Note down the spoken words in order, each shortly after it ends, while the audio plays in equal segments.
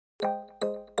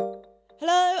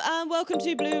Hello and welcome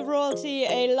to Blue Royalty,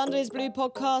 a London is Blue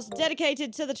podcast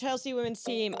dedicated to the Chelsea women's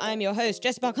team. I'm your host,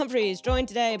 Jessica Humphreys, joined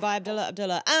today by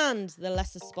Abdullah and the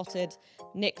lesser spotted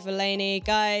Nick Villaney.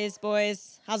 Guys,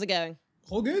 boys, how's it going?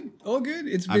 All good.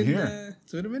 It's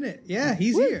been a minute. Yeah,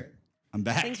 he's here. I'm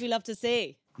back. Things we love to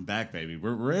see. I'm back, baby.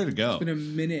 We're ready to go. It's been a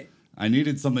minute. I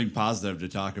needed something positive to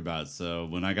talk about, so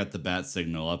when I got the bat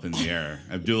signal up in the air,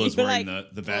 Abdullah's wearing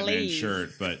the Batman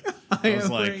shirt, but I was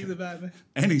like, wearing the Batman.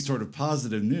 Any sort of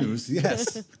positive news,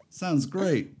 yes, sounds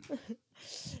great.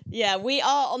 Yeah, we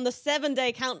are on the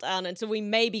 7-day countdown until we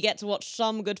maybe get to watch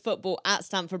some good football at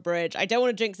Stamford Bridge. I don't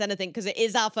want to jinx anything because it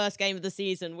is our first game of the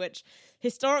season, which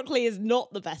historically is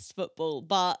not the best football,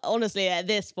 but honestly, at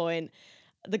this point,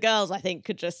 the girls, I think,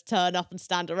 could just turn up and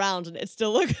stand around and it'd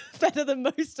still look better than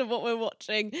most of what we're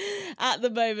watching at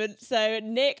the moment. So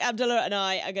Nick, Abdullah and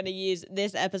I are going to use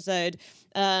this episode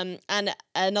and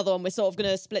another one. We're sort of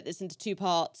going to split this into two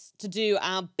parts to do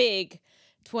our big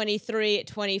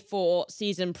 23-24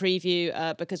 season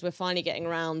preview because we're finally getting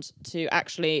around to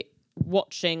actually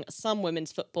watching some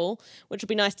women's football, which will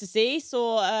be nice to see.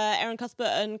 Saw Erin Cuthbert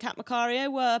and Kat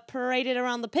Macario were paraded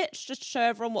around the pitch just to show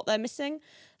everyone what they're missing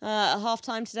at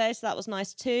halftime today, so that was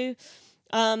nice too.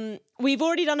 We've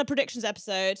already done a predictions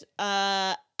episode,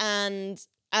 and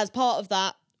as part of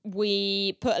that,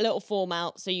 we put a little form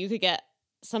out so you could get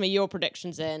some of your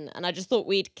predictions in, and I just thought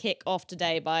we'd kick off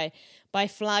today by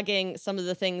flagging some of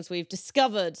the things we've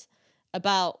discovered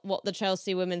about what the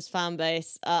Chelsea women's fan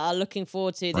base are looking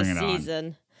forward to this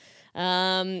season.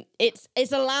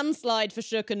 It's a landslide for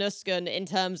Shuka Nuskan in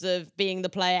terms of being the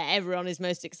player everyone is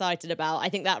most excited about. I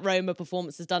think that Roma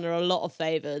performance has done her a lot of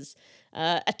favours.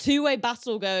 A two-way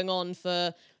battle going on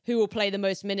for who will play the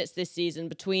most minutes this season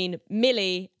between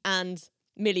Millie and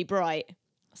Millie Bright.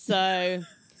 So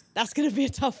that's going to be a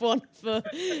tough one for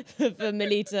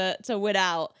Millie to win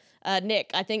out. Nick,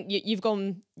 I think you've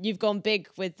gone big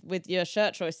with your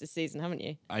shirt choice this season, haven't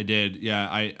you? I did, yeah.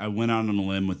 I went out on a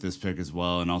limb with this pick as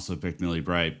well, and also picked Millie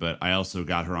Bright, but I also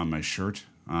got her on my shirt,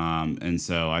 and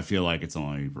so I feel like it's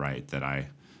only right that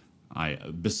I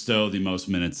bestow the most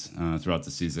minutes throughout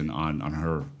the season on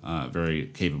her very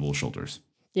capable shoulders.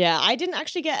 Yeah, I didn't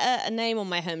actually get a name on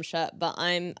my home shirt, but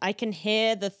I can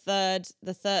hear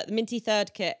the minty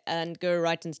third kit and Guru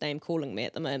Wrighton's name calling me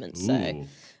at the moment. Ooh. So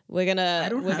we're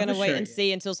gonna wait and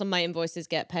see until some of my invoices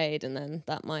get paid, and then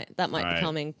that might be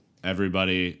coming.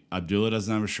 Everybody, Abdullah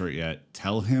doesn't have a shirt yet.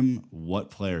 Tell him what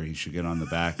player he should get on the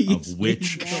back of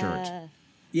which shirt.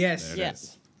 Yes.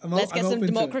 Yes. Let's get some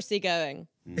democracy going.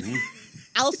 Mm-hmm.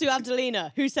 Alsu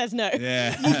Abdelina, who says no?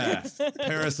 Yeah.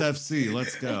 Paris FC,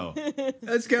 let's go.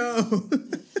 Let's go.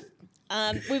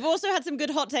 We've also had some good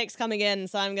hot takes coming in,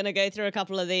 so I'm going to go through a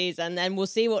couple of these, and then we'll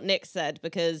see what Nick said,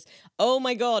 because, oh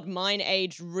my God, mine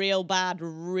aged real bad,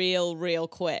 real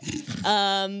quick.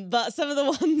 But some of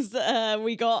the ones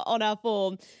we got on our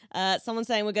form, someone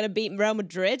saying we're going to beat Real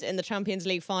Madrid in the Champions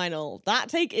League final. That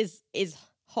take is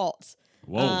hot.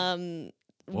 Whoa.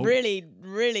 Really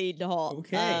hot.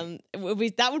 Okay.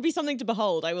 That would be something to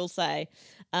behold, I will say.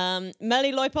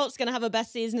 Melly Loipolt's going to have a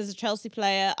best season as a Chelsea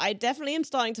player. I definitely am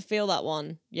starting to feel that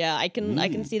one. Yeah, I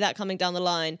can see that coming down the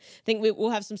line. I think we'll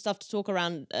have some stuff to talk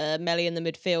around Melly in the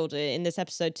midfield in this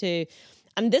episode too.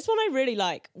 And this one I really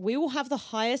like. We will have the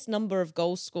highest number of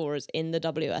goal scorers in the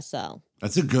WSL.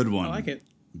 That's a good one. I like it.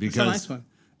 Because it's a nice one.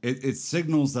 It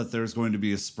signals that there's going to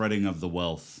be a spreading of the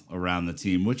wealth around the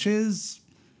team, which is,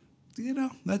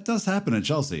 that does happen at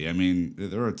Chelsea. I mean,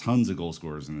 there are tons of goal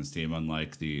scorers in this team,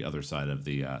 unlike the other side of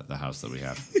the house that we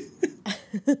have.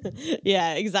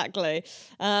 Yeah, exactly.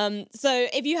 So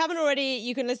if you haven't already,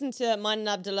 you can listen to mine and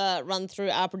Abdullah run through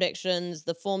our predictions.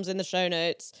 The form's in the show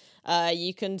notes.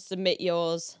 You can submit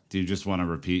yours. Do you just want to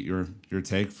repeat your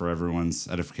take for everyone's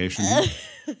edification?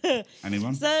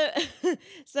 Anyone?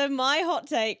 So my hot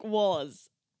take was,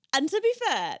 and to be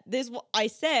fair, this is what I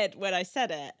said when I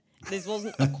said it. This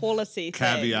wasn't a quality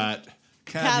thing.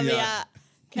 Caveat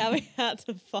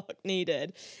to fuck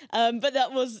needed. But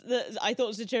that was, I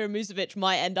thought Zecira Musovic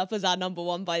might end up as our number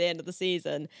one by the end of the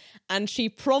season. And she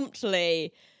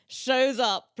promptly shows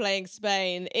up playing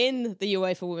Spain in the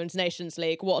UEFA Women's Nations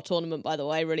League. What a tournament, by the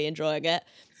way. Really enjoying it.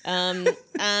 And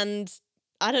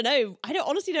I don't know.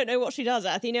 Honestly don't know what she does.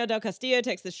 Athena Del Castillo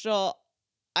takes the shot.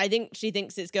 I think she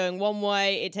thinks it's going one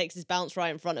way. It takes this bounce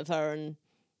right in front of her, and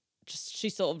she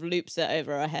sort of loops it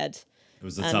over her head. It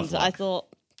was a tough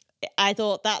look. I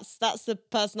thought that's the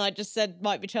person I just said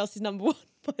might be Chelsea's number one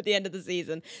by the end of the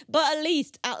season. But at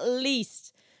least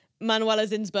Manuela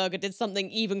Zinsberger did something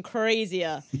even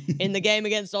crazier in the game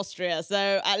against Austria.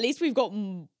 So at least we've got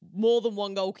more than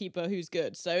one goalkeeper who's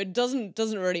good. So it doesn't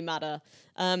really matter.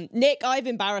 Nick, I've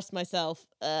embarrassed myself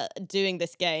doing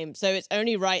this game. So it's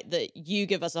only right that you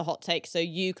give us a hot take so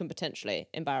you can potentially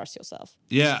embarrass yourself.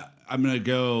 Yeah, I'm going to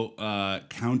go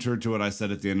counter to what I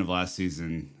said at the end of last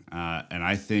season. And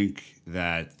I think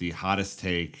that the hottest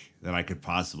take that I could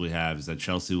possibly have is that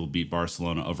Chelsea will beat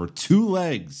Barcelona over 2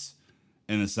 legs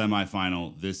in the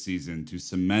semifinal this season to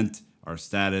cement our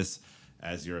status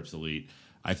as Europe's elite.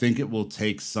 I think it will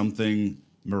take something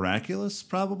miraculous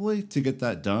probably to get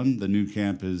that done. The new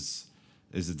camp is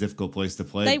a difficult place to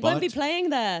play. They won't be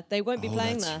playing there. They won't be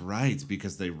playing there. That's right,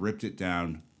 because they ripped it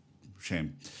down.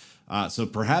 Shame. So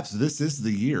perhaps this is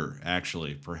the year,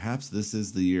 actually. Perhaps this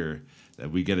is the year that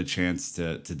we get a chance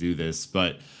to do this.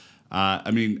 But,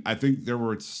 I mean, I think there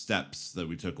were steps that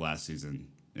we took last season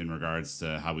in regards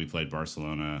to how we played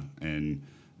Barcelona. And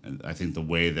I think the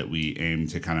way that we aimed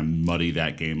to kind of muddy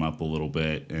that game up a little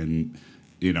bit. And,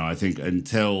 you know, I think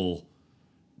until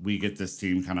we get this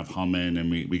team kind of humming and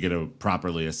we get to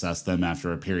properly assess them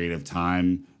after a period of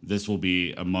time, this will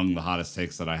be among the hottest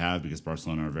takes that I have because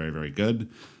Barcelona are very, very good.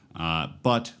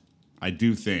 But I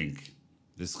do think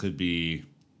this could be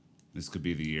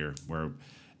the year where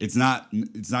it's not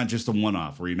just a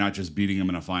one-off, where you're not just beating them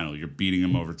in a final, you're beating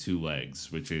them over 2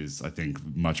 legs, which is, I think,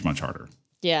 much, much harder.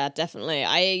 Yeah, definitely.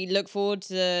 I look forward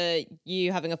to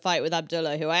you having a fight with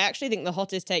Abdullah, who I actually think the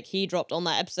hottest take he dropped on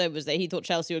that episode was that he thought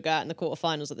Chelsea would go out in the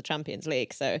quarterfinals of the Champions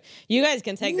League. So you guys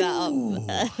can take that up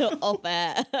off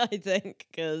air, I think,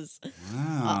 because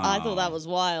I thought that was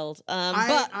wild.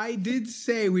 But I did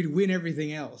say we'd win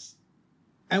everything else.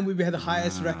 And we had the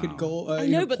highest record goal. I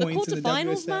know, but the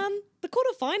quarterfinals, man. The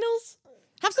quarterfinals.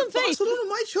 Have some faith.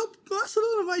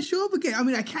 Barcelona might show up again. I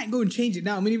mean, I can't go and change it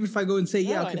now. I mean, even if I go and say,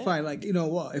 okay, fine. Like, you know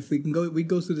what? If we go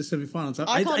through the semifinals.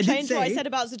 I can't change what I said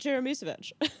about Zecira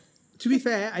Musovic. To be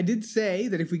fair, I did say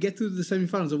that if we get through the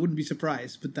semifinals, I wouldn't be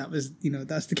surprised. But that was,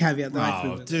 that's the caveat that I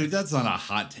threw in. Dude, that's not a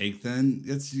hot take then.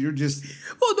 You're just...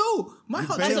 Well, no. My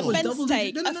hot take was double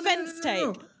take.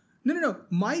 No. No.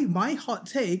 My hot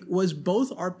take was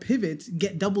both our pivots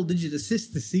get double-digit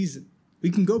assists this season. We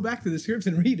can go back to the scripts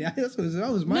and read it. That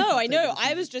was my. No, I know.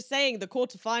 I was just saying the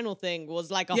quarterfinal thing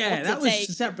was like a hotter take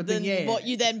a separate than thing. what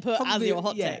you then put as your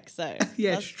hot take. So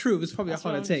it's true. It's probably a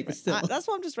hotter take, but still. That's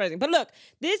what I'm just raising. But look,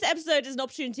 this episode is an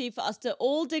opportunity for us to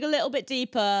all dig a little bit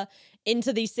deeper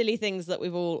into these silly things that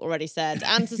we've all already said,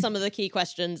 and to some of the key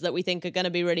questions that we think are going to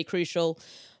be really crucial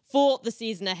for the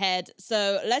season ahead.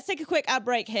 So let's take a quick ad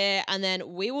break here, and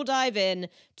then we will dive in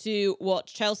to what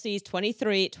Chelsea's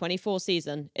 23-24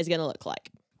 season is going to look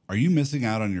like. Are you missing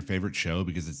out on your favorite show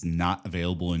because it's not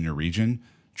available in your region?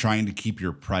 Trying to keep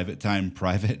your private time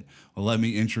private? Well, let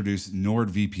me introduce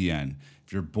NordVPN.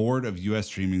 If you're bored of US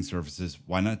streaming services,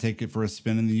 why not take it for a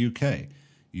spin in the UK?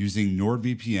 Using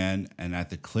NordVPN, and at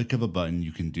the click of a button,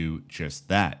 you can do just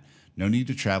that. No need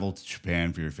to travel to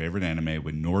Japan for your favorite anime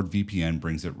when NordVPN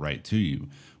brings it right to you.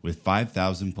 With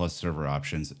 5,000 plus server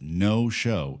options, no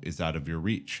show is out of your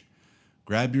reach.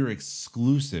 Grab your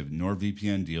exclusive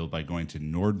NordVPN deal by going to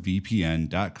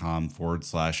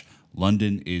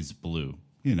nordvpn.com/LondonIsBlue.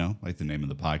 You know, like the name of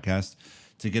the podcast.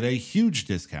 To get a huge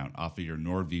discount off of your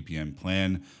NordVPN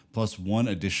plan, plus 1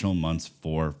 additional month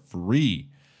for free.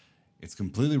 It's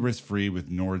completely risk-free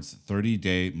with Nord's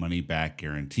 30-day money-back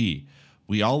guarantee.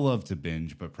 We all love to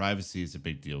binge, but privacy is a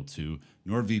big deal too.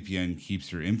 NordVPN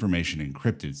keeps your information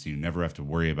encrypted so you never have to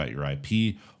worry about your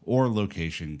IP or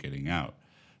location getting out.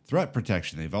 Threat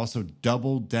protection, they've also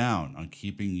doubled down on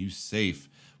keeping you safe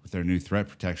with their new threat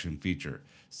protection feature.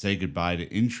 Say goodbye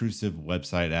to intrusive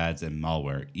website ads and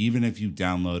malware. Even if you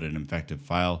download an infected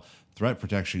file, threat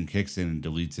protection kicks in and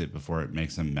deletes it before it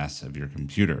makes a mess of your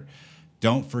computer.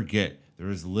 Don't forget, there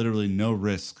is literally no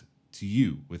risk to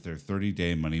you with their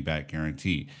 30-day money-back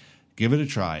guarantee. Give it a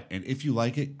try, and if you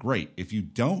like it, great. If you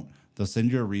don't, they'll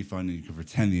send you a refund, and you can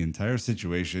pretend the entire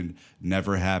situation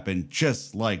never happened,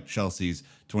 just like Chelsea's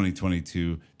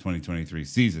 2022-2023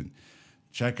 season.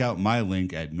 Check out my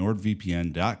link at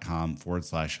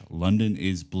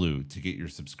nordvpn.com/LondonIsBlue to get your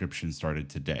subscription started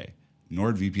today.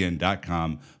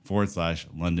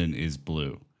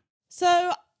 nordvpn.com/LondonIsBlue.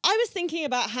 So I was thinking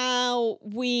about how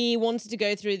we wanted to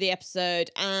go through the episode,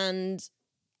 and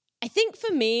I think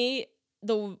for me,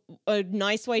 a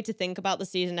nice way to think about the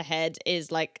season ahead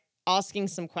is like asking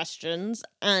some questions.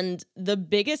 And the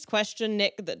biggest question,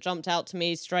 Nick, that jumped out to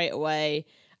me straight away,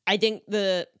 I think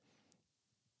the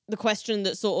question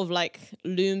that sort of like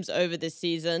looms over this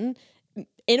season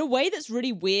in a way that's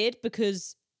really weird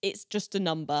because it's just a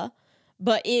number,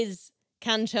 but is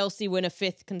can Chelsea win a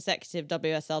 5th consecutive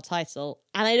WSL title?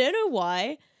 And I don't know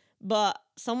why, but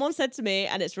someone said to me,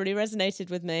 and it's really resonated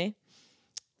with me,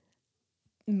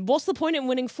 what's the point in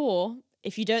winning 4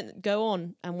 if you don't go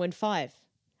on and win 5?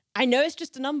 I know it's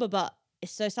just a number, but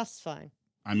it's so satisfying.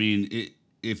 I mean,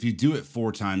 if you do it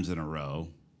 4 times in a row,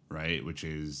 right, which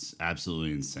is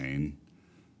absolutely insane,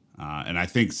 and I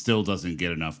think still doesn't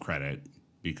get enough credit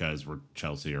because we're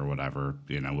Chelsea or whatever,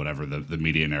 whatever the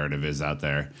media narrative is out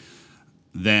there,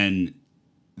 then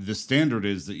the standard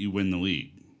is that you win the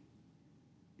league.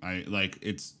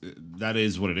 That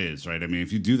is what it is, right? I mean,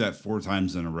 if you do that 4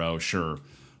 times in a row, sure,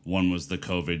 one was the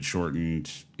COVID shortened,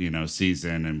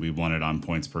 season, and we won it on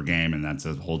points per game, and that's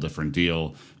a whole different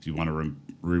deal. If you want to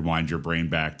rewind your brain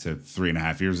back to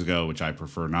 3.5 years ago, which I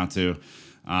prefer not to.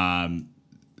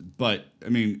 But I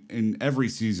mean, in every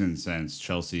season since,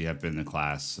 Chelsea have been the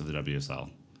class of the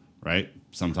WSL, right?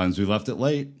 Sometimes we left it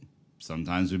late.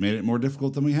 Sometimes we made it more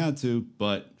difficult than we had to.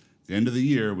 But at the end of the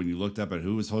year, when you looked up at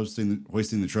who was hoisting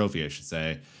the trophy, I should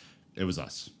say, it was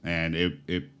us. And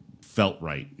it felt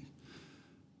right.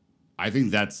 I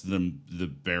think that's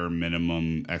the bare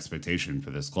minimum expectation for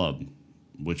this club,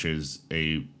 which is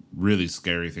a really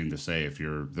scary thing to say if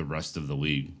you're the rest of the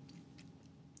league.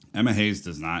 Emma Hayes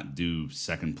does not do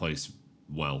second place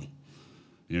well.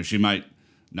 She might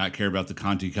not care about the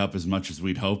Conti Cup as much as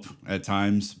we'd hope at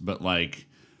times, but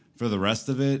for the rest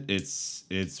of it, it's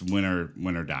win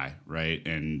or die, right?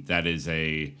 And that is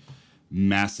a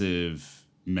massive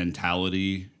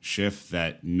mentality shift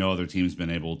that no other team's been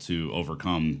able to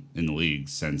overcome in the league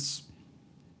since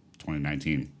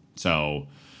 2019. So,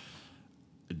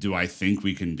 do I think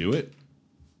we can do it?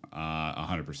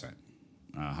 100%.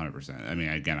 100%. I mean,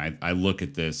 again, I look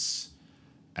at this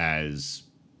as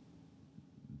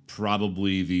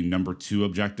probably the number 2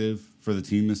 objective for the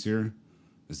team this year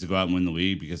is to go out and win the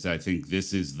league, because I think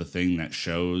this is the thing that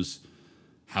shows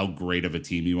how great of a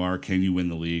team you are. Can you win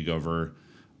the league over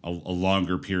a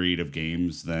longer period of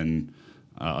games than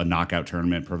a knockout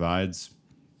tournament provides?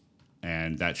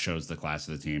 And that shows the class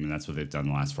of the team, and that's what they've done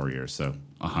the last 4 years. So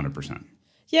 100%.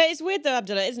 Yeah, it's weird though,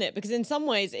 Abdullah, isn't it? Because in some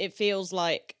ways it feels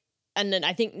like, and then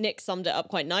I think Nick summed it up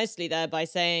quite nicely there by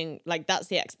saying, that's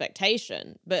the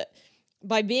expectation. But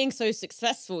by being so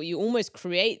successful, you almost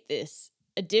create this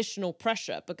additional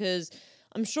pressure, because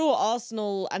I'm sure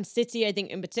Arsenal and City, I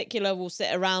think in particular, will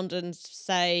sit around and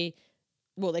say,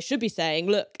 well, they should be saying,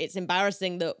 look, it's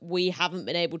embarrassing that we haven't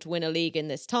been able to win a league in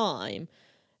this time.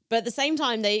 But at the same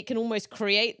time, they can almost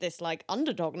create this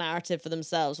underdog narrative for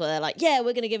themselves where they're like, yeah,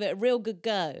 we're going to give it a real good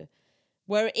go.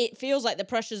 Where it feels like the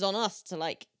pressure's on us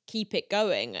to keep it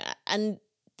going. And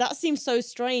that seems so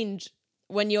strange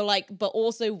when you're but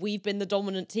also we've been the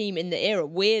dominant team in the era.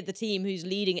 We're the team who's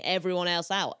leading everyone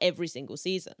else out every single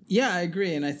season. Yeah, I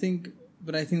agree. And I think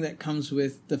that comes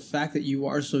with the fact that you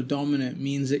are so dominant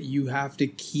means that you have to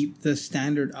keep the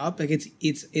standard up.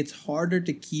 It's harder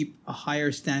to keep a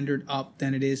higher standard up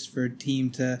than it is for a team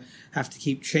to have to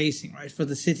keep chasing, right? For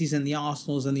the Cities and the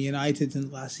Arsenals and the Uniteds in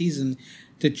the last season,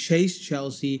 to chase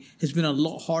Chelsea has been a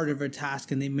lot harder of a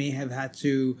task, and they may have had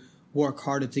to work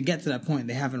harder to get to that point.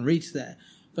 They haven't reached that.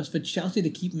 But for Chelsea to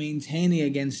keep maintaining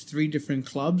against 3 different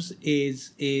clubs is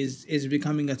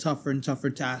becoming a tougher and tougher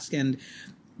task. And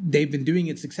they've been doing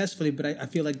it successfully, but I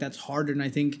feel like that's harder. And I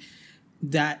think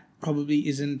that probably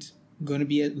isn't going to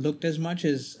be looked as much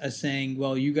as saying,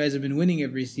 well, you guys have been winning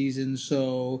every season,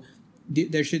 so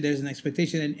there's an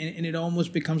expectation. And it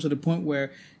almost becomes to the point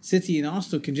where City and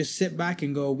Arsenal can just sit back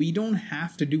and go, we don't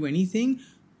have to do anything.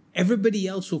 Everybody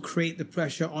else will create the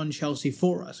pressure on Chelsea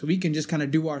for us. We can just kind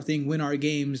of do our thing, win our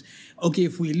games. Okay,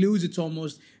 if we lose, it's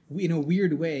almost in a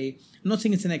weird way. I'm not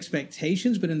saying it's an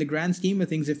expectations, but in the grand scheme of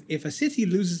things, if a City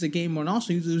loses a game or an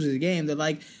Arsenal loses a game, they're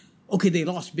like, okay, they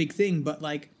lost, big thing, but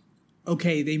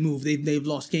okay, they moved. They've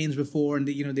lost games before, and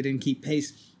they didn't keep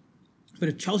pace. But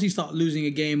if Chelsea start losing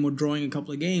a game or drawing a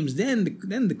couple of games, then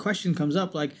the question comes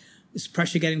up, is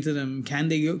pressure getting to them? Can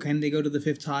they go to the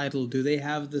 5th title? Do they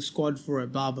have the squad for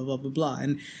it? Blah blah blah blah blah.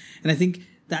 And I think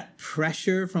that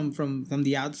pressure from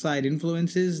the outside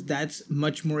influences, that's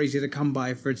much more easy to come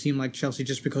by for a team like Chelsea,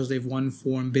 just because they've won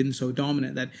 4 and been so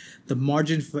dominant that the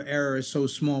margin for error is so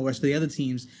small. Whereas the other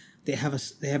teams, they have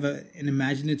an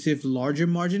imaginative larger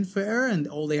margin for error, and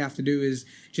all they have to do is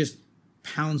just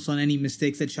pounce on any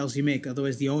mistakes that Chelsea make.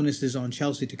 Otherwise, the onus is on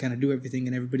Chelsea to kind of do everything,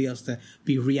 and everybody else to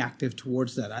be reactive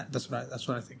towards that. That's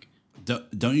what I think.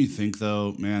 Don't you think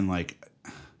though, man?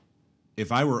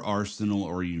 If I were Arsenal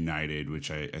or United,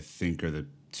 which I think are the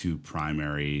 2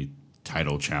 primary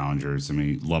title challengers, I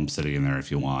mean, lump City in there if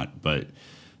you want, but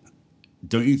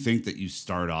don't you think that you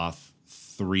start off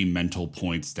 3 mental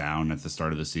points down at the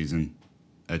start of the season?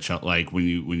 Like when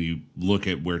you look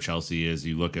at where Chelsea is,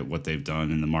 you look at what they've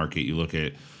done in the market, you look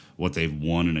at what they've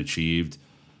won and achieved.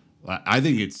 I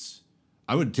think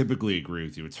I would typically agree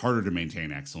with you. It's harder to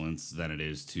maintain excellence than it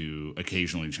is to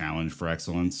occasionally challenge for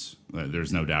excellence.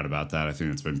 There's no doubt about that. I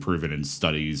think it's been proven in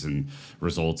studies and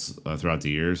results throughout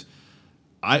the years.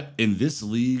 In this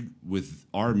league with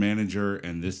our manager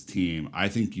and this team, I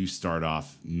think you start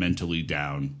off mentally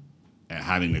down at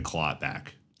having to claw it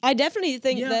back. I definitely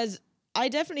think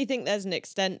there's an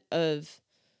extent of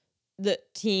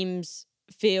that teams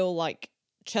feel like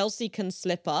Chelsea can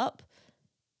slip up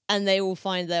and they will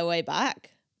find their way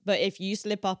back. But if you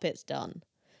slip up, it's done.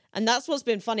 And that's what's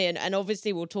been funny. And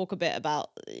obviously we'll talk a bit about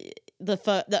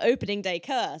the opening day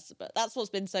curse, but that's what's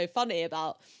been so funny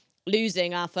about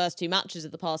losing our first 2 matches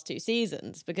of the past 2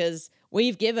 seasons, because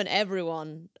we've given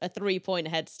everyone a 3-point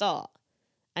head start.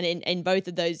 And in both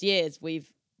of those years,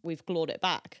 we've clawed it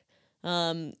back.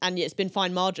 And it's been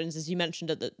fine margins, as you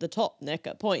mentioned at the top, Nick,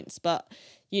 at points. But,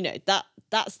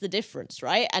 that's the difference,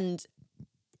 right? And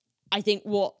I think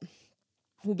what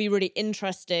will be really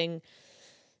interesting,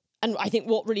 and I think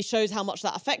what really shows how much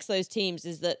that affects those teams,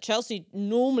 is that Chelsea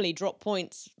normally drop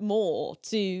points more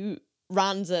to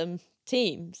random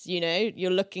teams.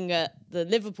 You're looking at the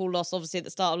Liverpool loss, obviously, at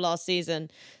the start of last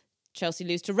season. Chelsea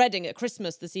lose to Reading at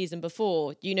Christmas the season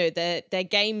before. They're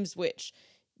games which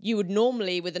you would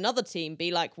normally, with another team,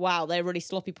 be like, wow, they're really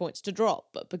sloppy points to drop.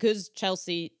 But because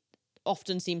Chelsea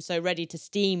often seems so ready to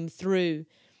steam through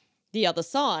the other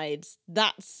sides,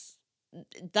 that's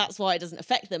why it doesn't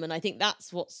affect them. And I think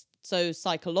that's what's so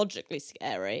psychologically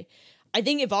scary. I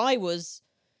think if I was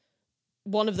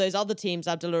one of those other teams,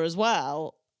 Abdullah, as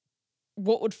well,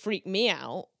 what would freak me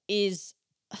out is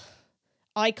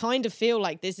I kind of feel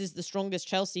like this is the strongest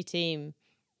Chelsea team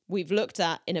we've looked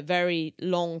at in a very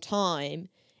long time,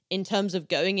 in terms of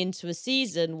going into a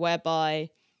season whereby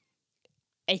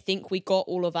I think we got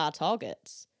all of our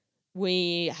targets.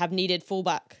 We have needed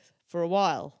fullback for a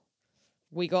while.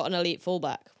 We got an elite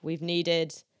fullback. We've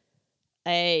needed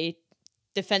a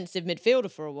defensive midfielder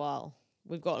for a while.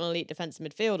 We've got an elite defensive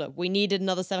midfielder. We needed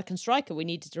another second striker. We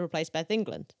needed to replace Beth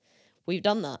England. We've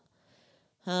done that.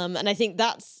 And I think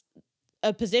that's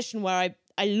a position where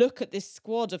I look at this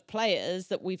squad of players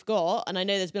that we've got, and I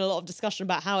know there's been a lot of discussion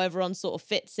about how everyone sort of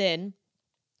fits in,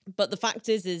 but the fact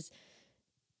is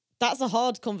that's a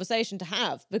hard conversation to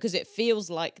have, because it feels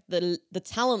like the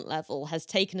talent level has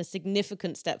taken a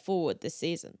significant step forward this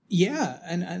season. Yeah,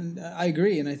 and I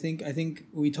agree, and I think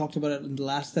we talked about it in the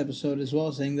last episode as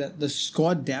well, saying that the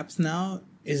squad depth now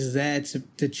is there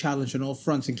to challenge on all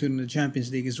fronts, including the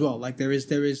Champions League as well. Like there is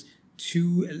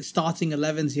 2 starting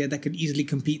 11s here that could easily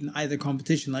compete in either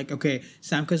competition. Like, okay,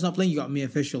 Samka's not playing, you got Mia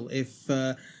Fischl. If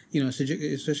Sushka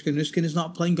Nuskin is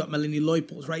not playing, you got Melanie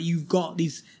Leupolz, right? You've got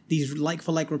these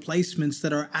like-for-like replacements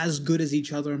that are as good as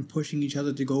each other and pushing each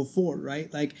other to go forward,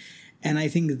 right? Like, and I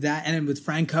think that, and then with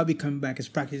Frank Kirby coming back, it's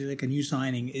practically like a new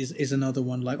signing is another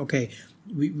one. Like, okay,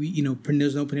 we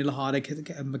there's no Pernilla Harder,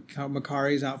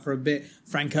 Makari is out for a bit.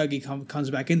 Frank Kirby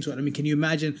comes back into it. I mean, can you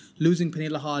imagine losing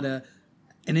Pernilla Harder,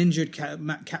 an injured Kat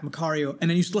Macario, and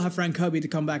then you still have Frank Kirby to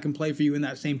come back and play for you in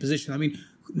that same position? I mean,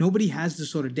 nobody has this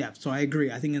sort of depth. So I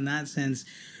agree. I think in that sense,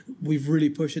 we've really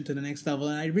pushed it to the next level.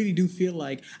 And I really do feel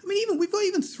like, we've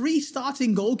got 3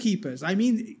 starting goalkeepers. I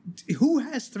mean, who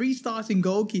has 3 starting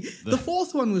goalkeepers? The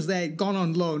 4th one was there, gone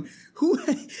on loan.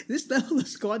 This level of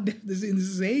squad depth is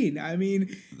insane. I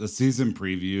mean, the season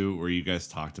preview where you guys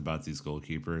talked about these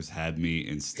goalkeepers had me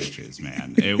in stitches,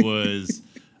 man. It was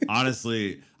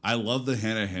honestly, I love the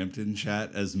Hannah Hampton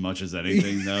chat as much as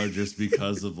anything, though, just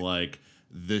because of like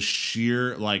the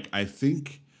sheer, like, I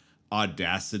think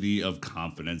audacity of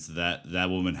confidence that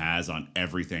woman has on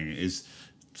everything it's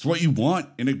what you want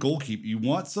in a goalkeeper. You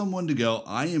want someone to go,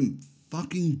 I am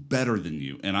fucking better than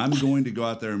you, and I'm going to go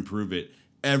out there and prove it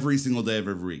every single day of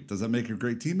every week. Does that make you a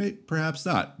great teammate? Perhaps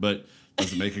not. But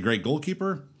does it make a great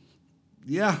goalkeeper?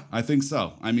 Yeah, I think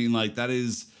so. I mean, like, that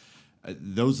is,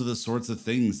 those are the sorts of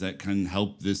things that can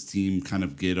help this team kind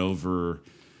of get over,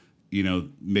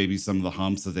 maybe some of the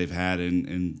humps that they've had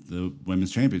in the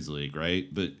Women's Champions League,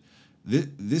 right? But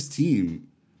this team,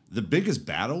 the biggest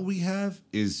battle we have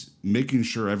is making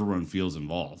sure everyone feels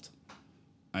involved.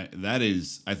 That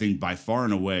is, I think, by far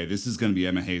and away, this is going to be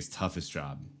Emma Hayes' toughest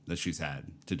job that she's had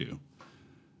to do.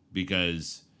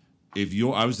 Because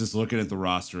I was just looking at the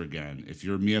roster again. If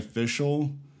you're Mia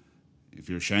Fischl, if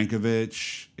you're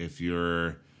Shankovic, if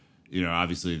you're,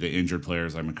 obviously the injured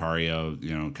players like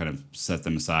Macario, kind of set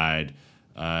them aside.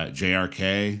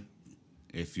 JRK,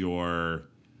 if you're,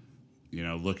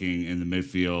 looking in the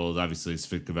midfield, obviously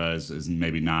Svitkova is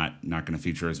maybe not going to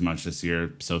feature as much this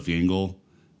year. Sophie Ingle,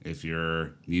 if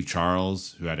you're Neve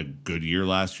Charles, who had a good year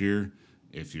last year,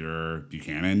 if you're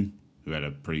Buchanan, who had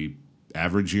a pretty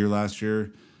average year last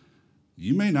year,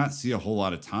 you may not see a whole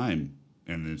lot of time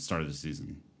in the start of the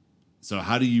season. So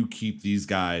how do you keep these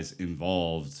guys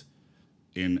involved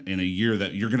in a year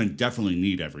that you're going to definitely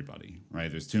need everybody, right?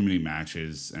 There's too many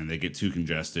matches and they get too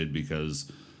congested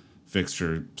because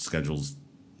fixture schedules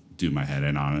do my head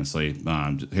in, honestly.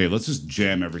 Hey, let's just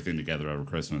jam everything together over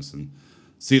Christmas and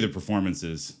see the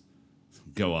performances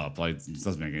go up. Like, it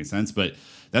doesn't make any sense, but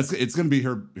it's going to be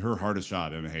her hardest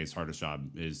job. Emma Hayes' hardest job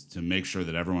is to make sure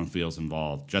that everyone feels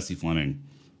involved. Jessie Fleming,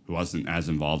 who wasn't as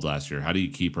involved last year, how do you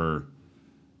keep her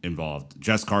involved?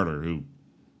 Jess Carter, who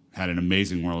had an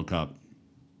amazing World Cup,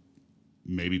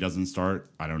 maybe doesn't start.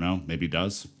 I don't know. Maybe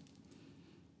does.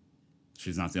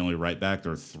 She's not the only right back.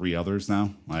 There are 3 others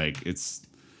now. Like, it's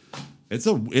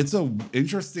a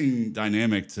interesting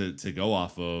dynamic to go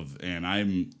off of, and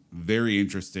I'm very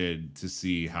interested to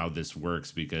see how this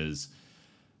works because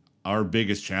our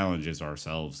biggest challenge is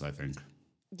ourselves, I think.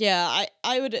 Yeah,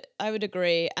 I would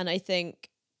agree, and I think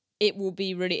it will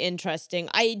be really interesting.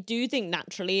 I do think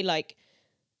naturally, like,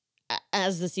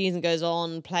 as the season goes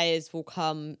on, players will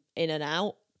come in and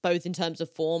out, both in terms of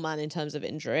form and in terms of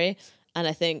injury. And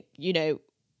I think,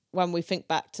 when we think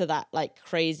back to that, like,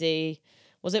 crazy,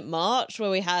 was it March, where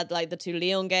we had, like, the 2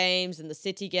 Lyon games and the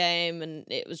City game, and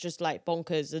it was just, like,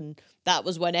 bonkers. And that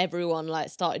was when everyone, like,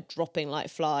 started dropping like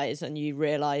flies, and you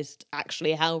realised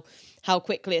actually how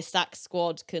quickly a stacked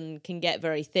squad can get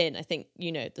very thin. I think,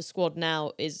 the squad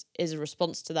now is a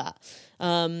response to that.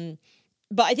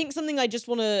 But I think something I just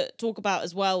want to talk about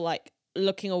as well, like,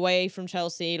 looking away from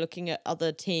Chelsea, looking at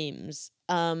other teams,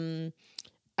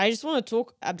 I just want to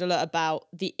talk, Abdullah, about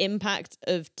the impact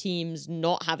of teams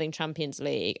not having Champions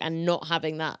League and not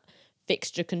having that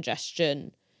fixture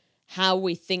congestion, how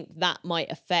we think that might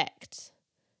affect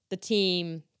the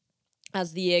team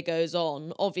as the year goes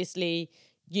on. Obviously,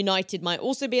 United might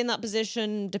also be in that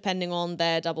position, depending on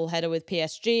their doubleheader with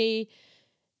PSG.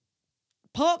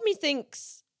 Part of me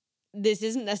thinks this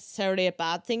isn't necessarily a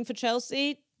bad thing for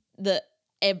Chelsea, that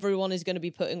everyone is going to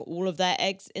be putting all of their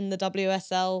eggs in the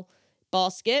WSL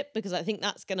basket, because I think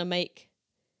that's going to make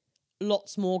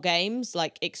lots more games,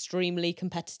 like, extremely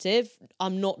competitive.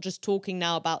 I'm not just talking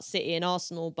now about City and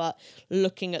Arsenal, but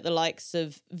looking at the likes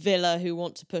of Villa, who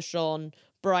want to push on,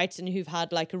 Brighton, who've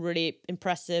had, like, a really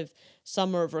impressive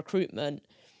summer of recruitment.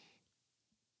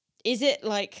 Is it,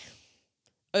 like,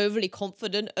 overly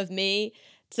confident of me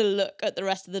to look at the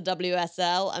rest of the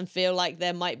WSL and feel like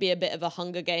there might be a bit of a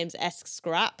Hunger Games-esque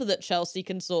scrap that Chelsea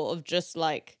can sort of just,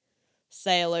 like,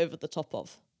 sail over the top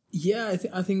of? Yeah, I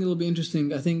think it'll be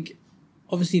interesting. I think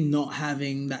obviously not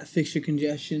having that fixture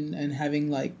congestion and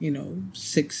having, like,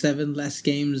 6-7 less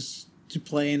games to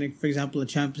play in, for example, a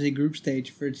Champions League group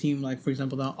stage for a team like, for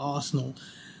example, now Arsenal,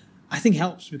 I think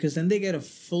helps, because then they get a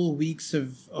full weeks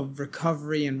of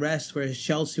recovery and rest, whereas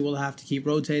Chelsea will have to keep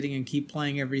rotating and keep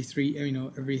playing every 3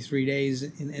 days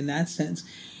in that sense.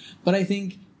 But I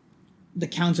think the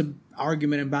counter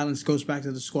argument and balance goes back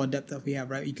to the squad depth that we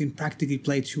have, right? You can practically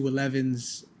play 2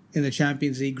 11s in the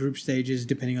Champions League group stages,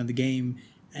 depending on the game,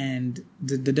 and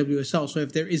the WSL. So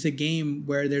if there is a game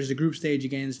where there's a group stage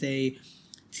against a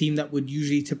team that would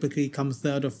usually typically come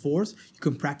 3rd or 4th, you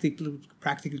can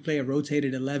practically play a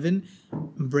rotated 11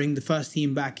 and bring the first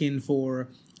team back in for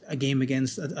a game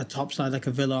against a top side like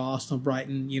a Villa, Arsenal,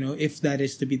 Brighton, if that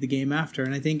is to be the game after.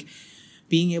 And I think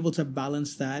being able to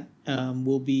balance that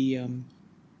will be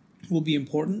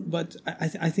important. But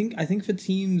I think for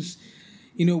teams,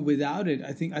 without it,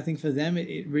 I think for them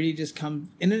it really just comes.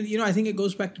 And then, I think it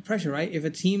goes back to pressure, right? If a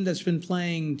team that's been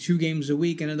playing 2 games a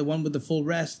week and then the one with the full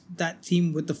rest, that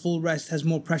team with the full rest has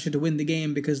more pressure to win the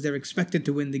game because they're expected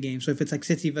to win the game. So if it's like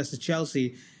City versus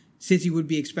Chelsea, City would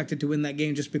be expected to win that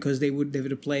game just because they would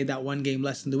have played that 1 game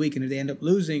less in the week, and if they end up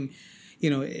losing,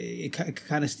 it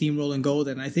kind of steamroll and go.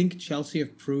 Then I think Chelsea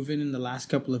have proven in the last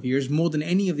couple of years, more than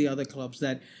any of the other clubs,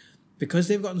 that because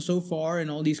they've gotten so far in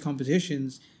all these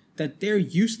competitions, that they're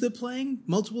used to playing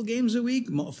multiple games a week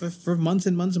for months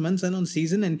and months and months and on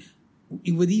season, and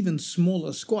with even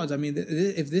smaller squads. I mean,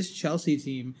 if this Chelsea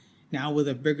team now with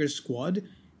a bigger squad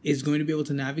is going to be able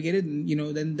to navigate it,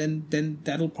 then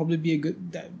that'll probably be a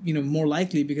good, more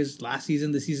likely, because last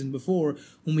season, the season before,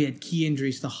 when we had key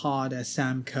injuries to Harder,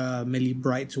 Sam Kerr, Millie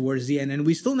Bright towards the end, and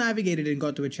we still navigated and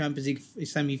got to a Champions League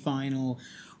semi-final,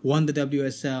 won the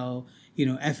WSL,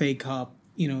 FA Cup,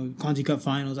 Conti Cup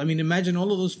finals. I mean, imagine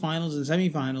all of those finals and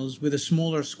semi-finals with a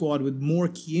smaller squad with more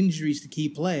key injuries to key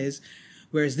players.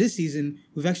 Whereas this season,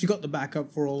 we've actually got the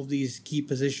backup for all of these key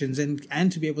positions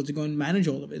and to be able to go and manage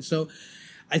all of it. So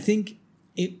I think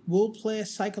it will play a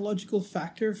psychological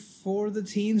factor for the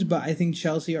teams, but I think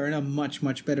Chelsea are in a much,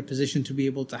 much better position to be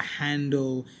able to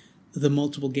handle the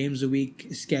multiple games a week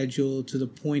schedule to the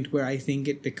point where I think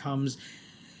it becomes,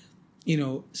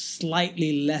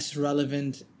 slightly less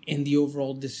relevant in the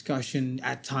overall discussion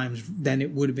at times than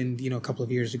it would have been, a couple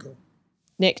of years ago.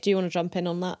 Nick, do you want to jump in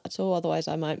on that at all? Otherwise,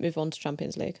 I might move on to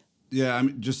Champions League. Yeah, I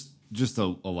mean, just a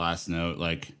last note,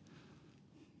 like,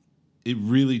 it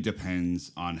really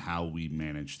depends on how we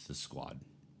manage the squad,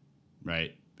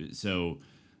 right? So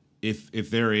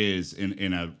if there is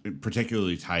in a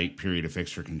particularly tight period of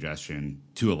fixture congestion,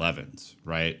 2-11s,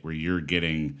 right, where you're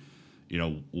getting,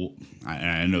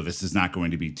 I know this is not going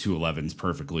to be 2-11s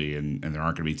perfectly, and there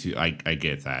aren't going to be two. I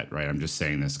get that, right? I'm just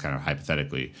saying this kind of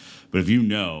hypothetically, but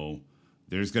if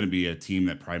there's going to be a team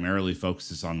that primarily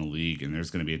focuses on the league, and there's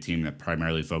going to be a team that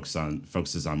primarily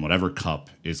focuses on whatever cup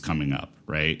is coming up,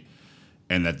 right?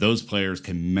 And that those players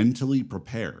can mentally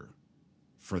prepare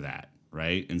for that,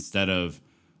 right? Instead of,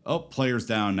 players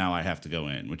down, now I have to go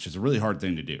in, which is a really hard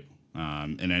thing to do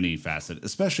in any facet,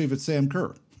 especially if it's Sam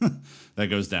Kerr that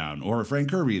goes down, or Frank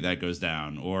Kirby that goes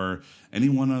down, or any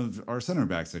one of our center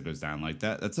backs that goes down. Like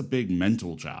that's a big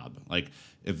mental job. Like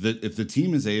if the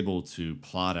team is able to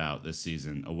plot out this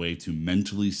season a way to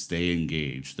mentally stay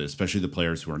engaged, especially the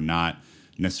players who are not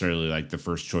necessarily like the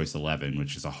first choice 11,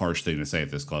 which is a harsh thing to say at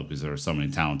this club because there are so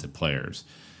many talented players,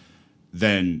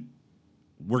 then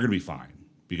we're going to be fine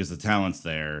because the talent's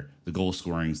there, the goal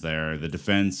scoring's there, the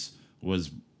defense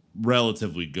was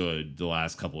relatively good the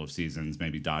last couple of seasons,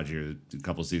 maybe dodgier a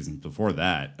couple of seasons before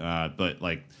that. But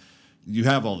like you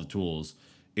have all the tools.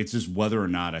 It's just whether or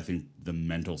not I think the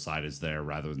mental side is there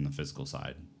rather than the physical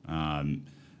side.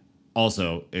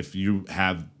 Also, if you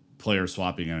have players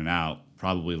swapping in and out,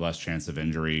 probably less chance of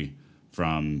injury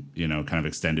from, kind of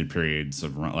extended periods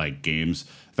of like games.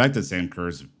 The fact that Sam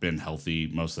Kerr's been healthy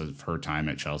most of her time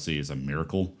at Chelsea is a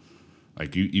miracle.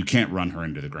 Like you can't run her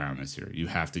into the ground this year. You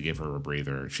have to give her a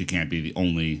breather. She can't be the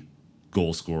only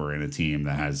goal scorer in a team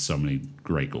that has so many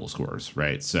great goal scorers,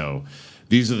 right? So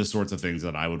these are the sorts of things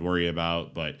that I would worry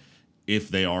about. But if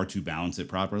they are to balance it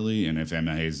properly, and if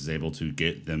Emma Hayes is able to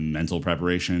get the mental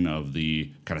preparation of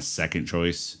the kind of second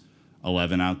choice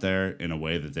 11 out there in a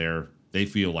way that they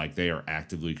feel like they are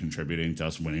actively contributing to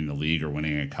us winning the league or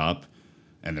winning a cup,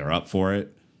 and they're up for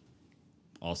it,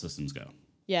 all systems go.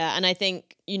 Yeah, and I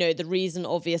think, the reason,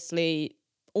 obviously,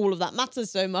 all of that matters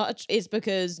so much is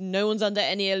because no one's under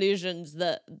any illusions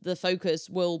that the focus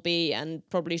will be and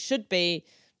probably should be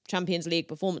Champions League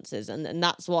performances. And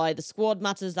that's why the squad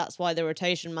matters, that's why the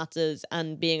rotation matters,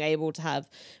 and being able to have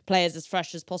players as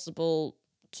fresh as possible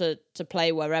to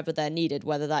play wherever they're needed,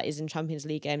 whether that is in Champions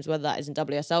League games, whether that is in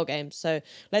WSL games. So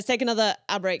let's take another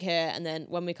ad break here, and then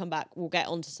when we come back, we'll get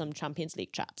on to some Champions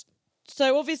League chat.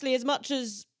 So obviously, as much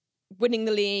as winning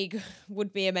the league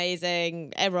would be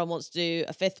amazing, everyone wants to do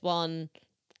a fifth one.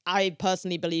 I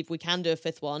personally believe we can do a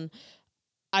fifth one.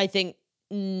 I think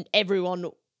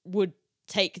everyone would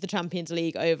take the Champions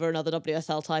League over another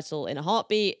WSL title in a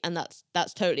heartbeat, and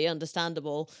that's totally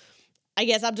understandable. I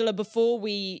guess, Abdullah, before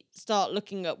we start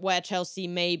looking at where Chelsea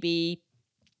maybe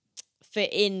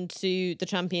fit into the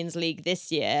Champions League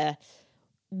this year,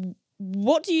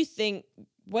 what do you think?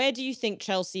 Where do you think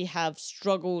Chelsea have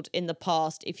struggled in the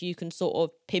past, if you can sort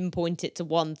of pinpoint it to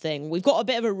one thing? We've got a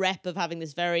bit of a rep of having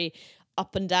this very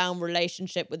up and down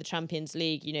relationship with the Champions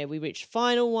League. We reached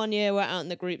final one year, we're out in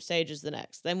the group stages the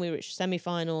next. Then we reached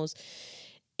semi-finals.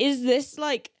 Is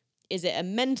it a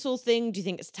mental thing? Do you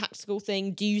think it's a tactical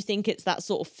thing? Do you think it's that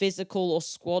sort of physical or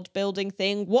squad building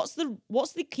thing? What's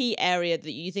the key area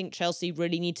that you think Chelsea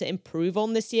really need to improve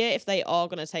on this year if they are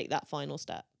going to take that final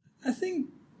step? I think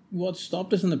what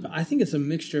stopped us I think it's a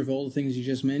mixture of all the things you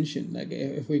just mentioned. Like,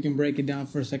 if we can break it down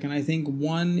for a second, I think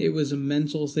one, it was a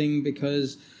mental thing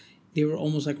because they were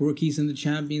almost like rookies in the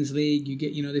Champions League.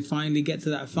 They finally get to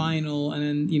that final,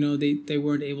 and then, they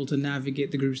weren't able to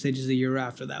navigate the group stages the year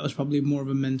after. That was probably more of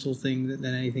a mental thing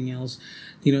than anything else.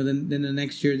 Then the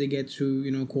next year they get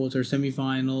to, quarter,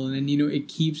 semi-final, and then, it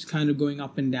keeps kind of going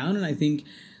up and down. And I think,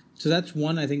 so that's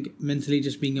one, I think mentally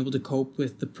just being able to cope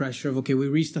with the pressure of, okay, we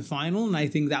reached the final. And I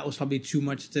think that was probably too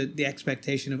much the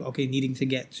expectation of, okay, needing to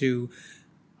get to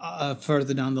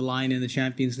further down the line in the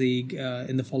Champions League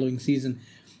in the following season.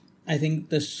 I think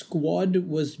the squad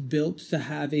was built to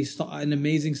have an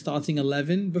amazing starting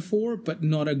 11 before, but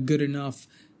not a good enough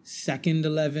second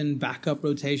 11. Backup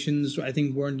rotations, I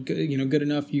think, weren't good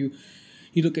enough. You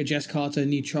look at Jess Carter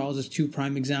and Nii Charles as two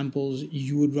prime examples.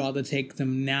 You would rather take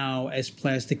them now as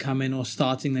players to come in or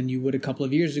starting than you would a couple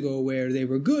of years ago where they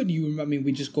were good.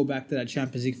 We just go back to that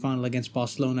Champions League final against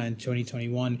Barcelona in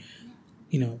 2021.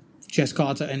 Jess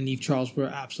Carter and Neve Charles were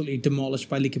absolutely demolished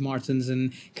by Lieke Martens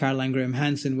and Caroline Graham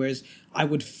Hansen, whereas I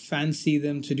would fancy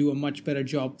them to do a much better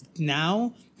job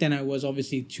now than I was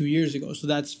obviously 2 years ago. So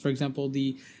that's, for example,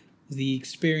 the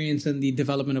experience and the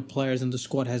development of players in the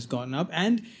squad has gotten up.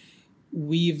 And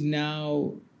we've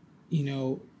now,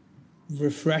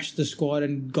 refreshed the squad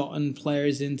and gotten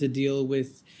players in to deal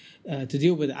with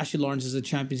Ashley Lawrence is a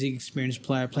Champions League experienced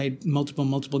player, played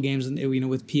multiple games and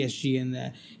with PSG and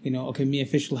Mia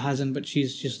Fischl hasn't, but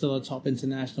she's still a top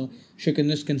international. Shuka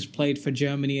Nuskin's played for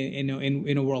Germany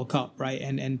in a World Cup, right,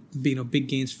 and big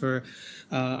gains for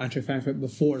Eintracht Frankfurt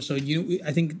before. So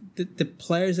I think the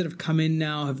players that have come in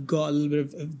now have got a little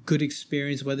bit of good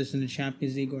experience, whether it's in the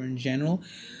Champions League or in general.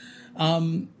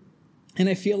 And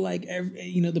I feel like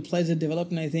the players are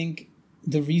developing. I think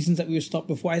the reasons that we were stopped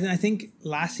before. I think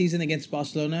last season against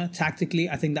Barcelona, tactically,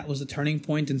 I think that was the turning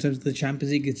point in terms of the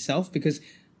Champions League itself, because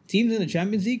teams in the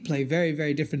Champions League play very,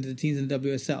 very different to the teams in the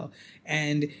WSL.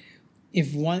 And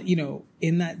if one,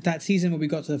 in that season when we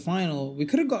got to the final, we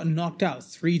could have gotten knocked out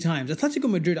 3 times. Atletico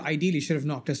Madrid ideally should have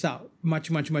knocked us out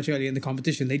much, much, much earlier in the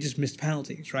competition. They just missed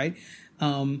penalties, right?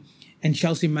 And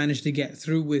Chelsea managed to get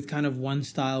through with kind of one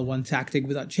style, one tactic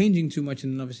without changing too much,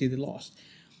 and then obviously they lost.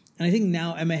 And I think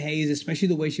now Emma Hayes, especially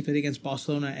the way she played against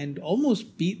Barcelona and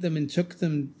almost beat them and took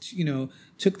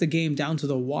the game down to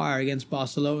the wire against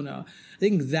Barcelona, I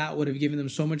think that would have given them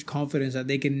so much confidence that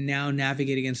they can now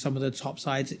navigate against some of the top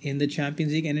sides in the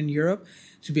Champions League and in Europe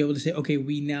to be able to say, okay,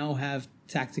 we now have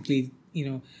tactically,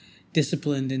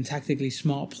 disciplined and tactically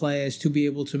smart players to be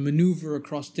able to maneuver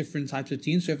across different types of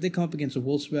teams. So if they come up against a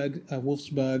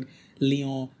Wolfsburg,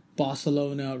 Lyon,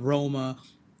 Barcelona, Roma,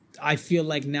 I feel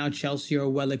like now Chelsea are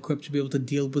well equipped to be able to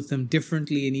deal with them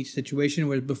differently in each situation,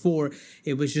 whereas before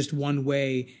it was just one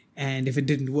way, and if it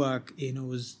didn't work, it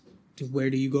was where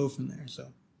do you go from there?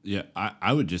 So yeah,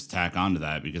 I would just tack on to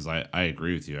that because I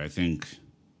agree with you. I think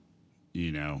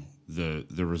the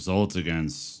results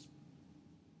against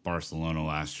Barcelona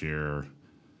last year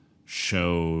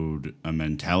showed a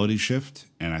mentality shift,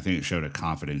 and I think it showed a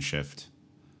confidence shift,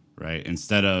 right?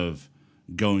 Instead of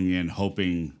going in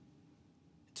hoping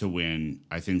to win,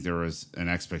 I think there was an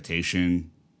expectation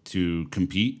to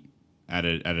compete at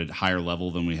a higher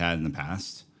level than we had in the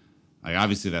past. Like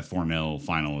obviously that 4-0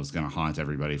 final was going to haunt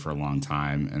everybody for a long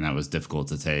time, and that was difficult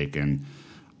to take. And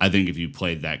I think if you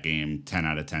played that game 10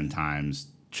 out of 10 times,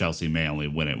 Chelsea may only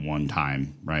win it 1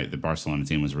 time, right? The Barcelona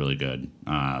team was really good.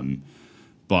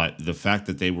 But the fact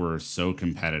that they were so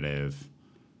competitive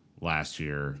last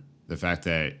year, the fact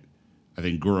that I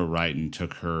think Guro Reiten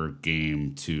took her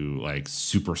game to like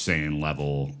Super Saiyan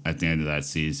level at the end of that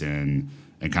season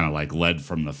and kind of like led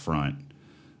from the front.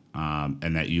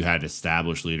 And that you had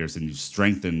established leaders and you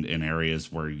strengthened in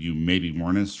areas where you maybe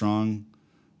weren't as strong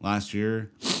last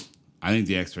year. I think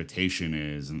the expectation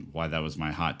is, and why that was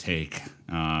my hot take,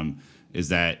 is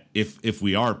that if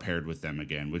we are paired with them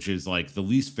again, which is like the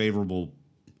least favorable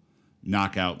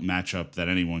knockout matchup that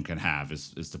anyone can have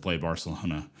is to play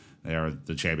Barcelona. They are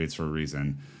the champions for a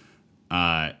reason.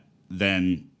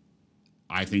 Then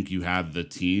I think you have the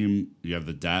team, you have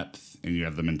the depth, and you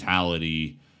have the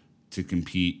mentality to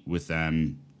compete with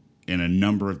them in a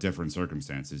number of different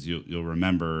circumstances. You'll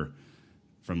remember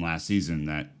from last season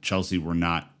that Chelsea were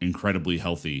not incredibly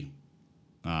healthy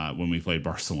when we played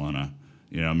Barcelona.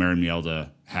 Maren Mjelde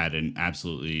had an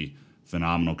absolutely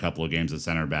phenomenal couple of games at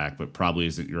center back, but probably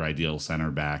isn't your ideal center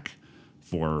back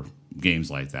for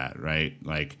games like that, right?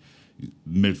 Like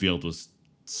midfield was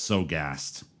so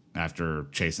gassed after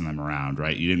chasing them around,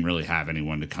 right? You didn't really have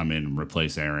anyone to come in and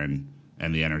replace Erin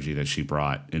and the energy that she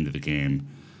brought into the game.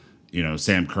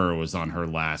 Sam Kerr was on her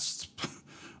last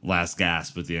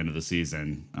gasp at the end of the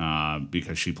season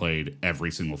because she played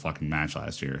every single fucking match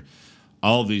last year.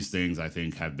 All of these things, I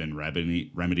think, have been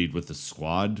remedied with the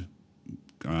squad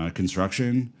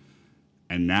construction.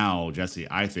 And now, Jesse,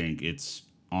 I think it's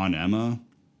on Emma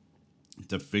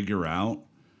to figure out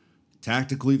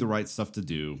tactically the right stuff to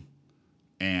do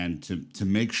and to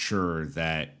make sure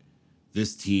that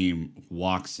this team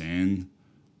walks in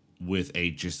with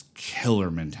a just killer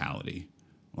mentality.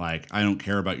 Like, I don't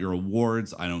care about your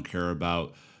awards. I don't care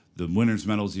about the winners'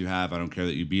 medals you have. I don't care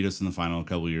that you beat us in the final a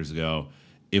couple of years ago.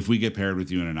 If we get paired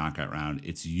with you in a knockout round,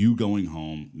 it's you going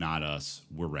home, not us.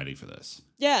 We're ready for this.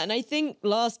 Yeah, and I think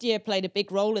last year played a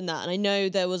big role in that. And I know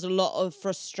there was a lot of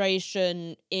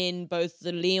frustration in both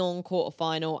the Lyon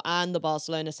quarterfinal and the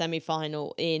Barcelona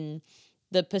semi-final in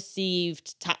the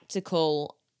perceived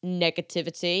tactical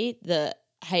negativity that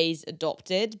Hayes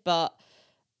adopted. But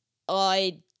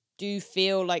I do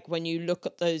feel like when you look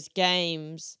at those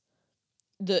games,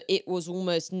 that it was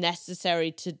almost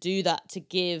necessary to do that, to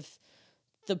give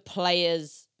the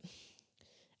players,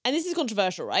 and this is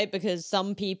controversial, right? Because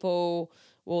some people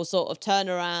will sort of turn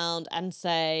around and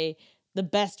say the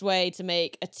best way to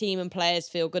make a team and players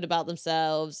feel good about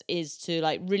themselves is to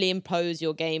like really impose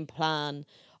your game plan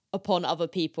upon other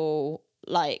people,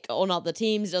 like on other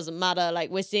teams. Doesn't matter. Like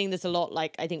we're seeing this a lot,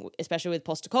 like I think especially with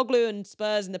Postecoglou and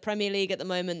Spurs in the Premier League at the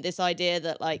moment, this idea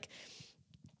that like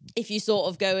if you sort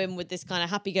of go in with this kind of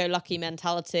happy-go-lucky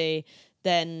mentality,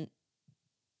 then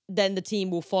the team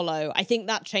will follow. I think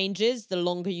that changes the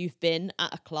longer you've been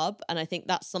at a club, and I think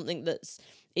that's something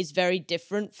is very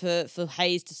different for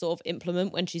Hayes to sort of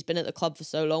implement when she's been at the club for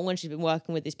so long, when she's been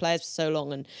working with these players for so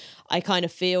long. And I kind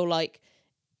of feel like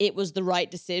it was the right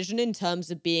decision in terms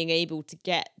of being able to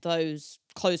get those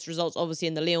close results, obviously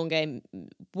in the Lyon game,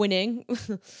 winning,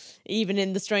 even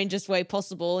in the strangest way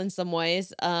possible in some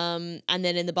ways. And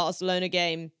then in the Barcelona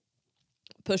game,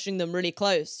 pushing them really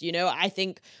close. You know, I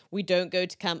think we don't go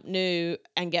to Camp Nou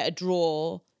and get a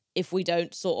draw if we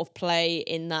don't sort of play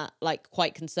in that like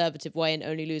quite conservative way and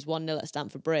only lose 1-0 at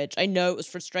Stamford Bridge. I know it was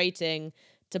frustrating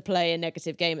to play a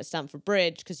negative game at Stamford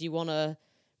Bridge because you want to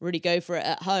really go for it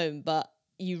at home, but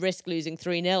you risk losing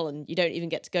 3-0 and you don't even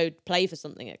get to go play for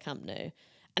something at Camp Nou.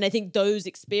 And I think those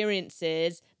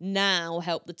experiences now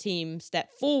help the team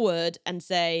step forward and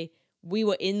say, we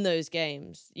were in those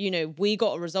games. You know, we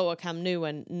got a result at Camp Nou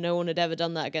when no one had ever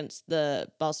done that against the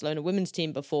Barcelona women's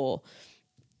team before.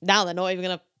 Now they're not even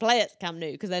going to play at Camp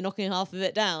Nou because they're knocking half of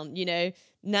it down, you know.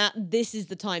 Now this is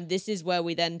the time. This is where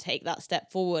we then take that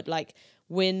step forward. Like,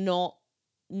 we're not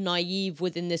naive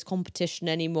within this competition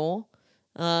anymore.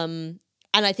 And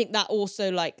I think that also,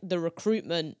 like, the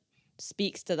recruitment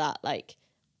speaks to that. Like,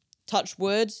 touch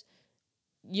wood,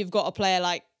 you've got a player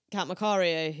like Kat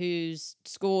Macario, who's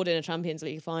scored in a Champions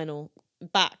League final,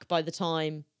 back by the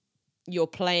time you're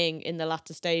playing in the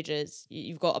latter stages.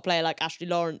 You've got a player like Ashley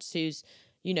Lawrence, who's,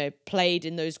 you know, played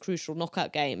in those crucial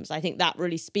knockout games. I think that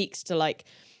really speaks to like,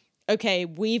 okay,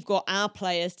 we've got our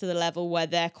players to the level where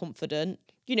they're confident.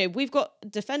 You know, we've got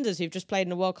defenders who've just played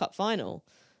in a World Cup final,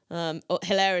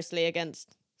 hilariously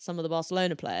against some of the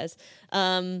Barcelona players.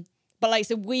 But like,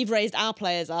 so we've raised our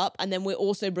players up, and then we're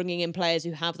also bringing in players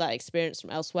who have that experience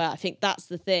from elsewhere. I think that's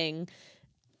the thing,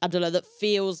 Abdullah, that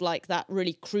feels like that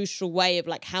really crucial way of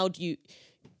like, how do you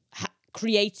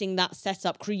creating that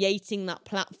setup, creating that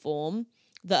platform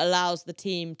that allows the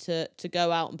team to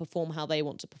go out and perform how they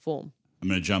want to perform. I'm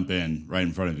going to jump in right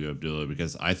in front of you, Abdullah,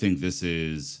 because I think this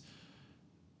is,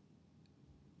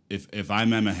 if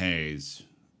I'm Emma Hayes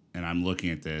and I'm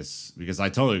looking at this, because I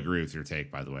totally agree with your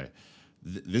take, by the way.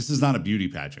 This is not a beauty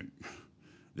pageant.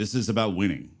 This is about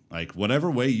winning. Like, whatever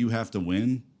way you have to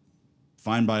win,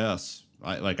 fine by us.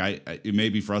 It may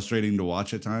be frustrating to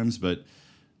watch at times, but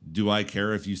do I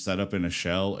care if you set up in a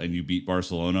shell and you beat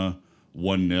Barcelona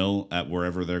 1-0 at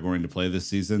wherever they're going to play this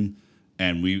season,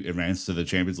 and we advanced to the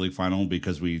Champions League final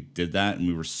because we did that and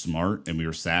we were smart and we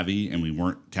were savvy and we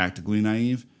weren't tactically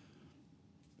naive?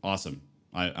 Awesome.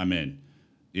 I'm in.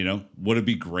 You know, would it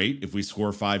be great if we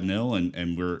score 5-0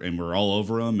 and we're all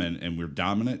over them and we're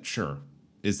dominant? Sure.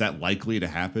 Is that likely to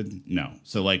happen? No.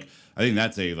 So like, I think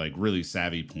that's a like really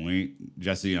savvy point,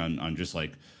 Jesse, on just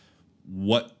like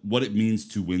what it means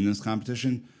to win this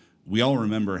competition. We all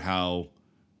remember how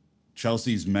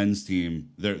Chelsea's men's team,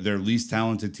 their least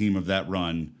talented team of that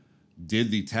run, did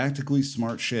the tactically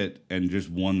smart shit and just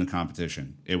won the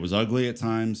competition. It was ugly at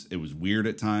times. It was weird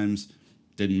at times.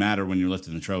 Didn't matter when you're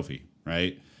lifting the trophy.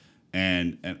 Right.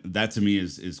 And that to me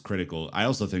is critical. I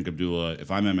also think, Abdullah,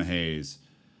 if I'm Emma Hayes,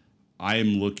 I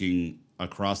am looking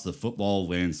across the football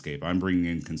landscape. I'm bringing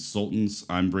in consultants.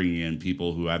 I'm bringing in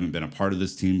people who haven't been a part of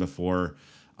this team before.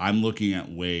 I'm looking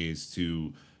at ways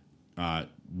to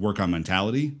work on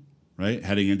mentality, right,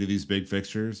 heading into these big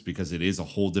fixtures, because it is a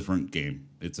whole different game.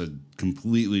 It's a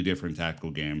completely different tactical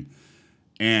game.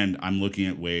 And I'm looking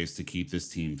at ways to keep this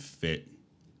team fit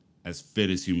as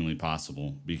humanly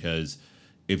possible, because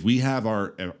if we have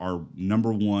our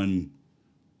number one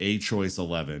choice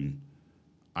 11,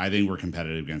 I think we're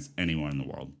competitive against anyone in the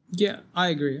world. Yeah, I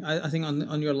agree. I think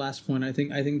on your last point, I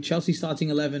think Chelsea starting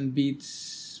 11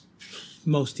 beats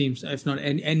most teams, if not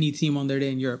any team on their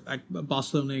day in Europe,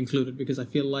 Barcelona included, because I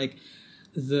feel like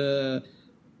the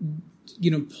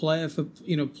player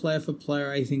for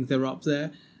player, I think they're up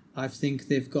there. I think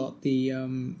they've got the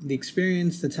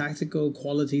experience, the tactical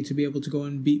quality to be able to go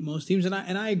and beat most teams. And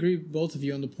I agree with both of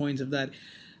you on the point of that.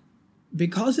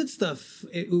 Because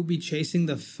it will be chasing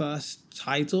the first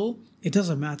title, it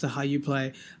doesn't matter how you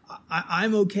play.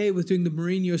 I'm okay with doing the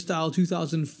Mourinho-style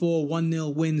 2004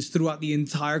 1-0 wins throughout the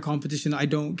entire competition. I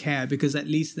don't care, because at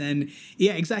least then,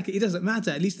 yeah, exactly, it doesn't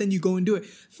matter. At least then you go and do it.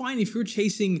 Fine, if you're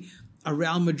chasing a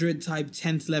Real Madrid type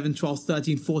 10th, 11th, 12th,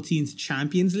 13th, 14th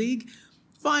Champions League,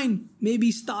 fine,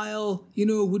 maybe style,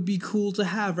 would be cool to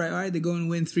have, right? All right, they go and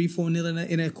win 3-4-0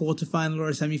 in a quarterfinal or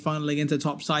a semi-final against a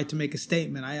top side to make a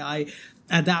statement. I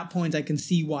at that point, I can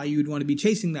see why you'd want to be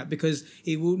chasing that, because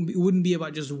it wouldn't be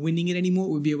about just winning it anymore.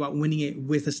 It would be about winning it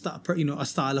with a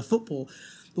style of football.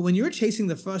 But when you're chasing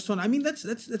the first one, I mean,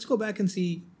 let's go back and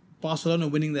see Barcelona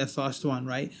winning their first one,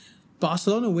 right?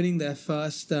 Barcelona winning their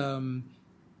first Champions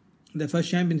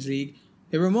League.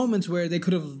 There were moments where they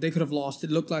could have lost.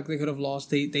 It looked like they could have lost.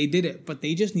 They did it, but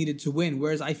they just needed to win.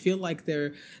 Whereas I feel like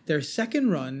their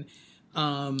second run,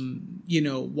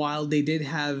 while they did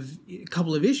have a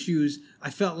couple of issues, I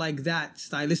felt like that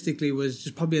stylistically was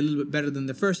just probably a little bit better than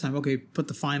the first time. Okay, put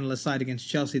the final aside against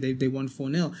Chelsea, they won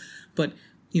 4-0, but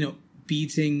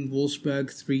beating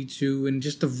Wolfsburg 3-2 and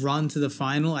just the run to the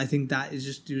final, I think that was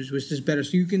just better.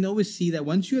 So you can always see that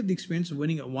once you have the experience of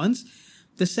winning it once,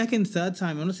 the second, third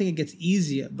time, I'm not saying it gets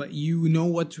easier, but you know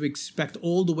what to expect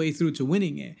all the way through to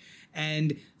winning it.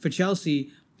 And for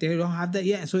Chelsea, they don't have that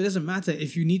yet. So it doesn't matter.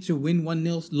 If you need to win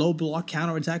 1-0, low block,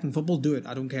 counter-attacking football, do it.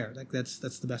 I don't care. Like that's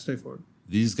the best way forward.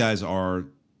 These guys are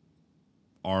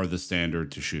the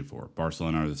standard to shoot for.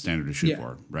 Barcelona are the standard to shoot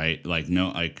for, right?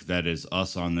 That is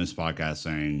us on this podcast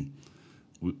saying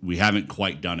we haven't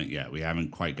quite done it yet. We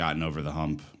haven't quite gotten over the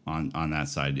hump on that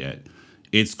side yet.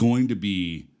 It's going to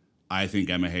be, I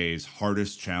think, Emma Hayes'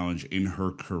 hardest challenge in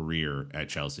her career at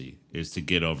Chelsea is to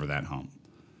get over that hump.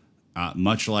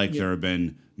 Much like there have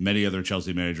been many other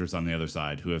Chelsea managers on the other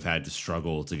side who have had to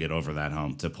struggle to get over that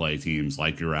hump to play teams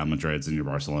like your Real Madrids and your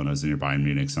Barcelonas and your Bayern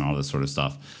Munichs and all this sort of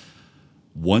stuff.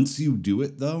 Once you do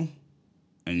it, though,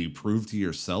 and you prove to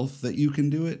yourself that you can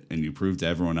do it and you prove to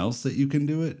everyone else that you can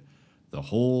do it, the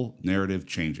whole narrative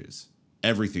changes.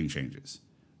 Everything changes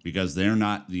because they're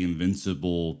not the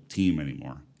invincible team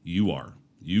anymore. You are.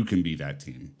 You can be that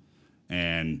team.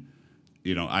 And,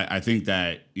 I think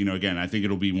that, again, I think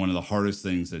it'll be one of the hardest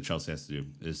things that Chelsea has to do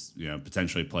is,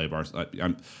 potentially play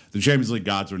Barcelona. The Champions League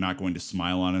gods are not going to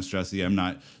smile on us, Jesse. I'm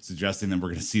not suggesting that we're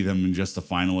going to see them in just the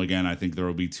final again. I think there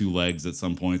will be two legs at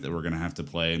some point that we're going to have to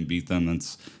play and beat them.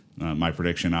 That's my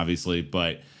prediction, obviously.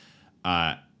 But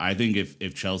I think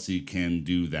if Chelsea can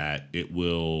do that, it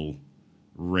will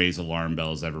raise alarm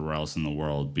bells everywhere else in the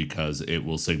world because it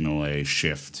will signal a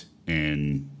shift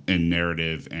in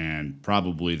narrative and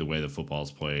probably the way the football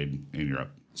is played in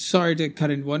Europe. Sorry to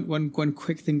cut in one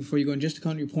quick thing before you go. And just to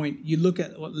counter your point, you look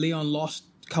at what Lyon lost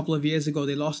a couple of years ago.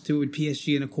 They lost to with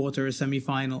PSG in a quarter, a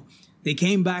semi-final. They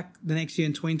came back the next year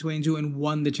in 2022 and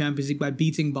won the Champions League by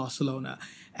beating Barcelona.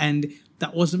 And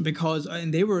that wasn't because,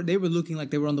 and they were looking like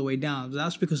they were on the way down.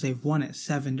 That's because they've won it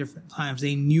 7 different times.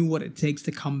 They knew what it takes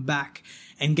to come back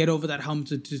and get over that hump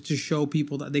to show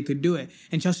people that they could do it.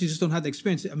 And Chelsea just don't have the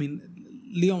experience. I mean,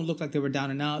 Lyon looked like they were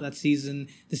down and out that season.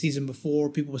 The season before,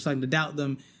 people were starting to doubt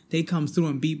them. They come through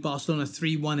and beat Barcelona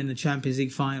 3-1 in the Champions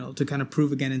League final to kind of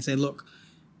prove again and say, look,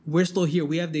 we're still here.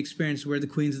 We have the experience. We're the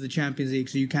queens of the Champions League,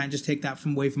 so you can't just take that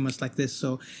away from us like this.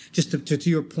 So just to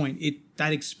your point,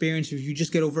 that experience, if you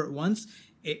just get over it once,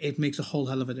 it makes a whole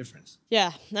hell of a difference.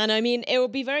 Yeah, and I mean, it will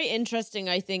be very interesting,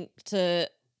 I think, to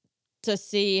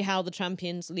see how the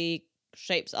Champions League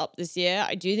shapes up this year.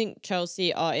 I do think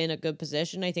Chelsea are in a good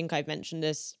position. I think I've mentioned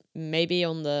this maybe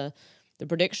on the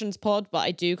predictions pod, but I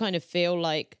do kind of feel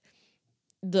like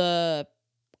the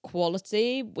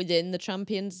quality within the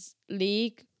Champions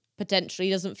League potentially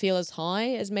doesn't feel as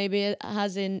high as maybe it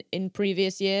has in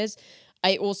previous years.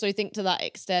 I also think to that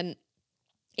extent,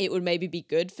 it would maybe be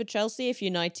good for Chelsea if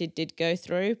United did go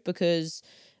through, because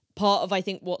part of, I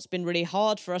think, what's been really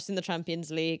hard for us in the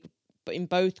Champions League, but in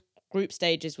both group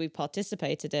stages we've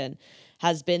participated in,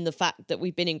 has been the fact that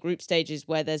we've been in group stages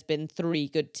where there's been 3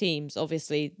 good teams.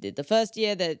 Obviously, the first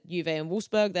year, the Juve and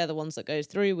Wolfsburg, they're the ones that goes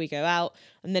through, we go out.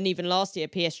 And then even last year,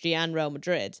 PSG and Real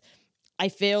Madrid. I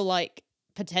feel like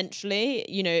potentially,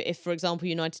 if, for example,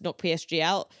 United knock PSG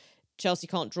out, Chelsea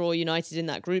can't draw United in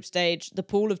that group stage. The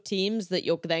pool of teams that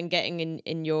you're then getting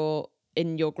in your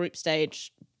group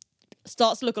stage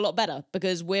starts to look a lot better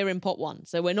because we're in pot 1.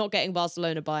 So we're not getting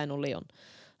Barcelona, Bayern or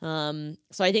Lyon.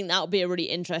 So I think that would be a really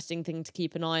interesting thing to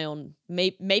keep an eye on.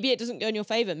 Maybe it doesn't go in your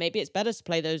favour. Maybe it's better to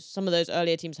play some of those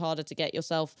earlier teams harder to get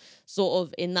yourself sort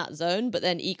of in that zone. But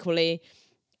then equally,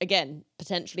 again,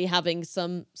 potentially having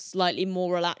some slightly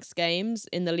more relaxed games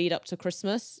in the lead up to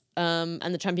Christmas. And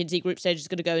the Champions League group stage is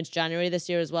going to go into January this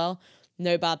year as well.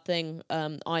 No bad thing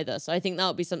either. So I think that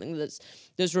would be something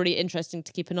that's really interesting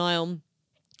to keep an eye on.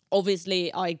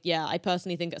 Obviously, I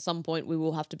personally think at some point we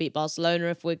will have to beat Barcelona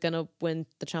if we're going to win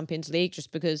the Champions League,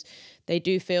 just because they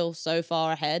do feel so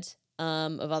far ahead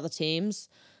of other teams.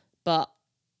 But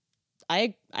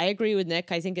I agree with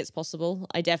Nick. I think it's possible.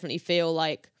 I definitely feel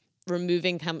like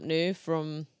removing Camp Nou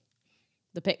from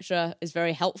the picture is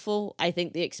very helpful. I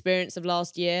think the experience of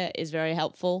last year is very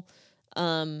helpful.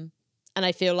 And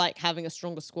I feel like having a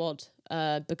stronger squad,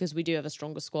 because we do have a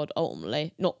stronger squad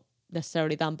ultimately, not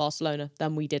necessarily than Barcelona,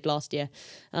 than we did last year.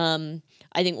 I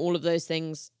think all of those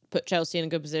things put Chelsea in a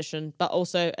good position. But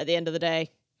also, at the end of the day,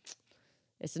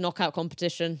 it's a knockout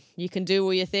competition. You can do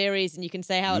all your theories and you can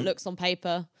say how it looks on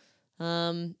paper.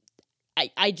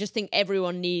 I just think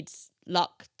everyone needs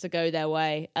luck to go their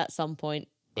way at some point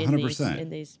in 100%.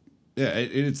 these. Yeah,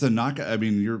 it's a knockout. I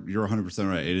mean, you're 100%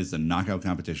 right. It is a knockout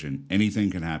competition.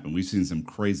 Anything can happen. We've seen some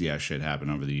crazy ass shit happen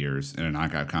over the years in a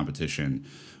knockout competition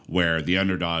where the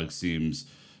underdog seems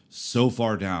so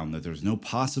far down that there's no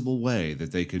possible way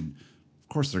that they could. Of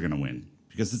course, they're going to win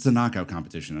because it's a knockout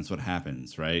competition. That's what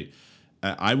happens, right?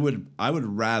 I would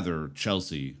rather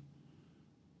Chelsea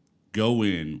go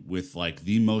in with like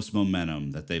the most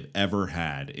momentum that they've ever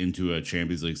had into a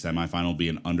Champions League semifinal, be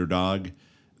an underdog,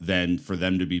 than for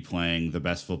them to be playing the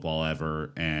best football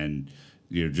ever and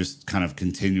just kind of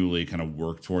continually kind of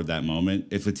work toward that moment.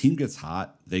 If a team gets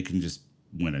hot, they can just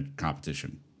win a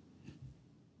competition.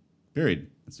 Period.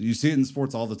 So you see it in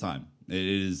sports all the time. It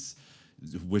is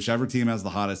whichever team has the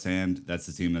hottest hand, that's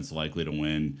the team that's likely to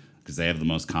win because they have the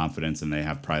most confidence and they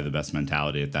have probably the best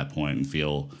mentality at that point and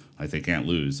feel like they can't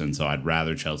lose. And so I'd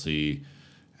rather Chelsea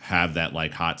have that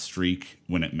like hot streak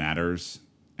when it matters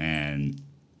and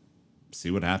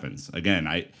see what happens. Again,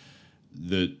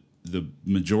 the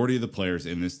majority of the players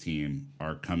in this team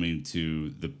are coming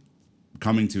to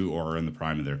or are in the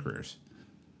prime of their careers.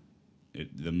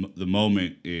 The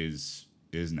moment is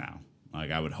now. Like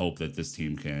I would hope that this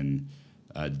team can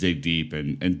dig deep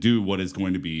and do what is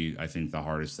going to be, I think, the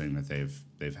hardest thing that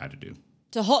they've had to do.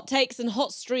 To hot takes and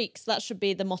hot streaks, that should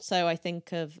be the motto, I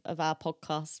think, of our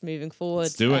podcast moving forward.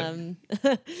 Let's do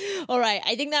it. All right.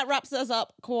 I think that wraps us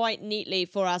up quite neatly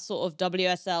for our sort of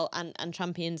WSL and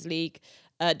Champions League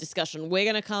discussion. We're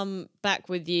going to come back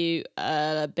with you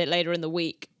a bit later in the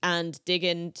week and dig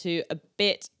into a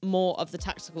bit more of the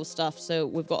tactical stuff. So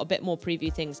we've got a bit more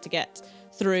preview things to get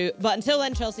through. But until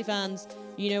then, Chelsea fans,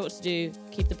 you know what to do.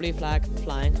 Keep the blue flag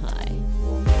flying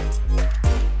high.